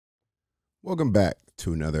Welcome back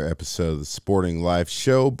to another episode of the Sporting Life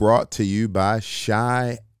Show, brought to you by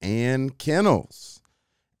Cheyenne Kennels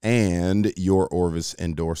and your ORVIS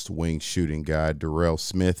endorsed wing shooting guide, Durrell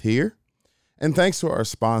Smith here. And thanks to our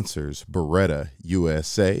sponsors, Beretta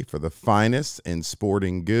USA for the finest in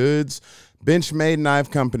sporting goods, Benchmade Knife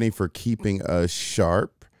Company for keeping us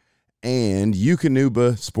sharp, and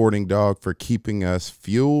Eukanuba Sporting Dog for keeping us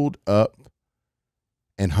fueled up,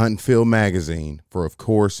 and Hunt Upland Magazine for, of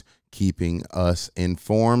course, keeping us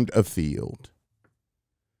informed afield.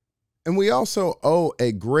 And we also owe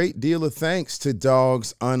a great deal of thanks to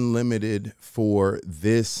Dogs Unlimited for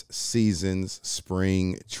this season's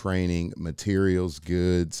spring training materials,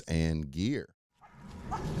 goods, and gear.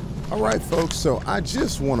 All right, folks, so I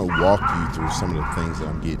just want to walk you through some of the things that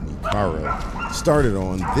I'm getting ICARO started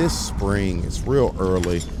on this spring. It's real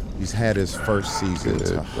early. He's had his first season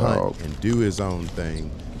to hunt and do his own thing.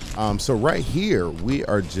 So right here, we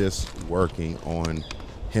are just working on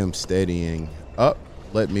him steadying up.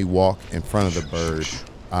 Let me walk in front of the bird,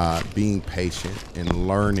 being patient and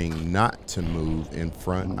learning not to move in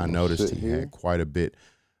front. I noticed he had quite a bit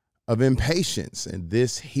of impatience, and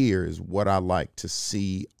this here is what I like to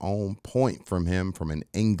see on point from him, from an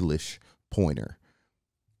English pointer.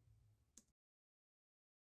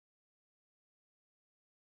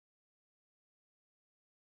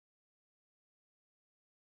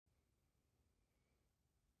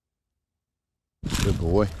 Good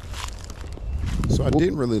boy. So I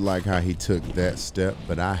didn't really like how he took that step,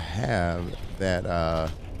 but I have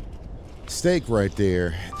that stake right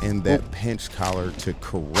there and that pinch collar to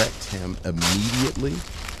correct him immediately.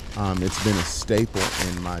 It's been a staple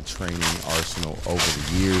in my training arsenal over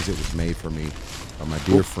the years. It was made for me by my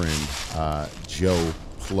dear friend Joe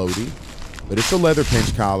Plody. But it's a leather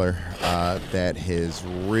pinch collar that has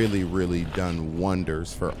really done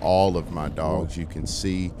wonders for all of my dogs. You can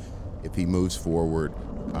see if he moves forward,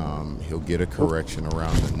 he'll get a correction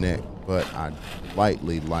around the neck. But I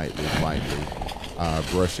lightly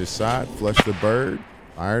brush his side, flush the bird,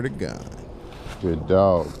 fire the gun. Good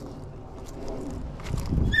dog.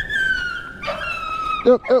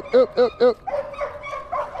 Up.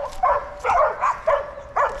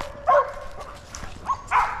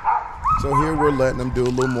 So here we're letting him do a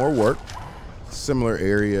little more work. Similar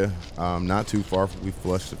area, not too far from we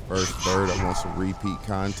flushed the first bird. I want some repeat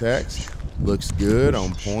contacts. Looks good,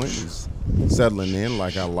 on point. He's settling in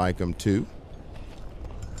like I like him to.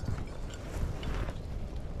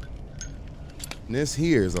 And this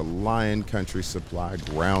here is a Lion Country Supply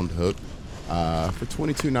ground hook for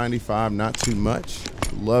 $22.95. Not too much.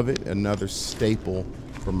 Love it. Another staple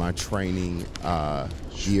for my training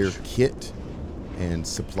gear kit and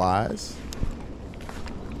supplies.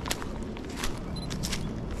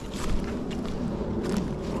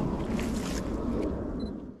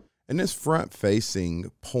 And this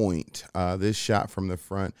front-facing point, this shot from the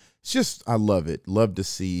front, it's just, I love it. Love to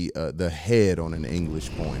see the head on an English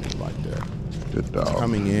pointer like that. Good dog.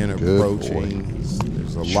 Coming in, approaching.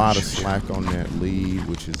 There's a lot of slack on that lead,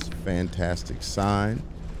 which is a fantastic sign.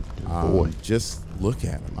 Just look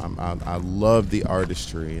at him. I love the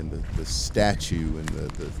artistry and the statue and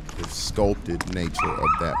the sculpted nature of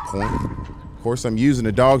that point. Of course, I'm using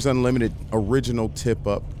a Dogs Unlimited original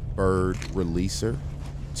tip-up bird releaser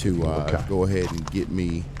to go ahead and get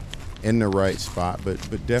me in the right spot, but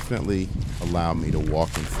definitely allow me to walk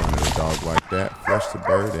in front of the dog like that, flush the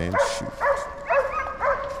bird, and shoot.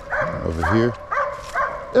 Over here.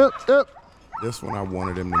 Up. This one I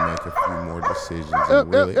wanted him to make a few more decisions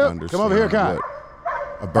and really understand Come over here, Kai. what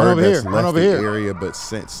a bird that's left the area but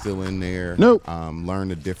scent still in there. Learn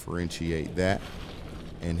to differentiate that.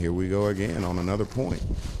 And here we go again on another point.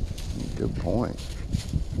 Good point.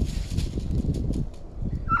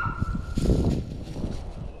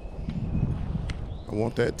 I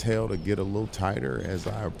want that tail to get a little tighter as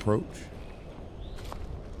I approach.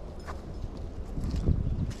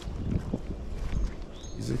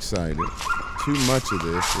 He's excited. Too much of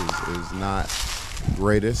this is not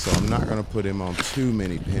greatest, so I'm not going to put him on too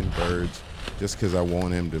many pin birds just because I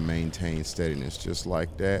want him to maintain steadiness just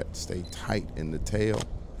like that. Stay tight in the tail.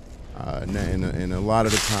 And a lot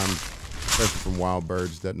of the times, especially from wild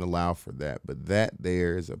birds, doesn't allow for that. But that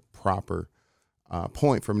there is a proper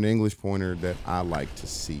point from an English pointer that I like to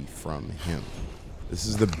see from him. This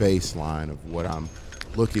is the baseline of what I'm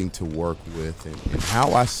looking to work with and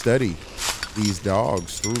how I study these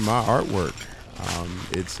dogs through my artwork.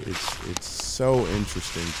 It's so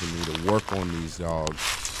interesting to me to work on these dogs,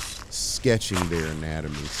 sketching their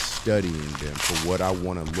anatomy, studying them for what I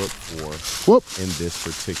want to look for in this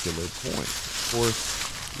particular point. Of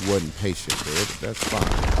course, wasn't patient there, but that's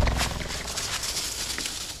fine.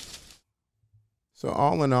 So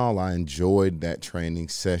all in all, I enjoyed that training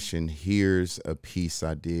session. Here's a piece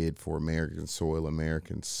I did for American Soil,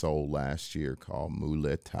 American Soul last year called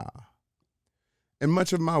Muleta. And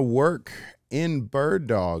much of my work in bird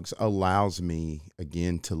dogs allows me,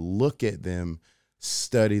 again, to look at them,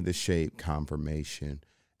 study the shape, conformation,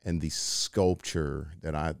 and the sculpture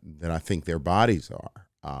that I think their bodies are.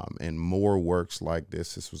 And more works like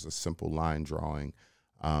this. This was a simple line drawing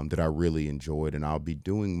that I really enjoyed, and I'll be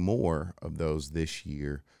doing more of those this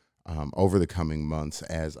year over the coming months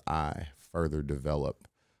as I further develop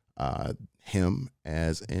him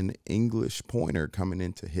as an English pointer coming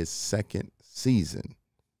into his second season.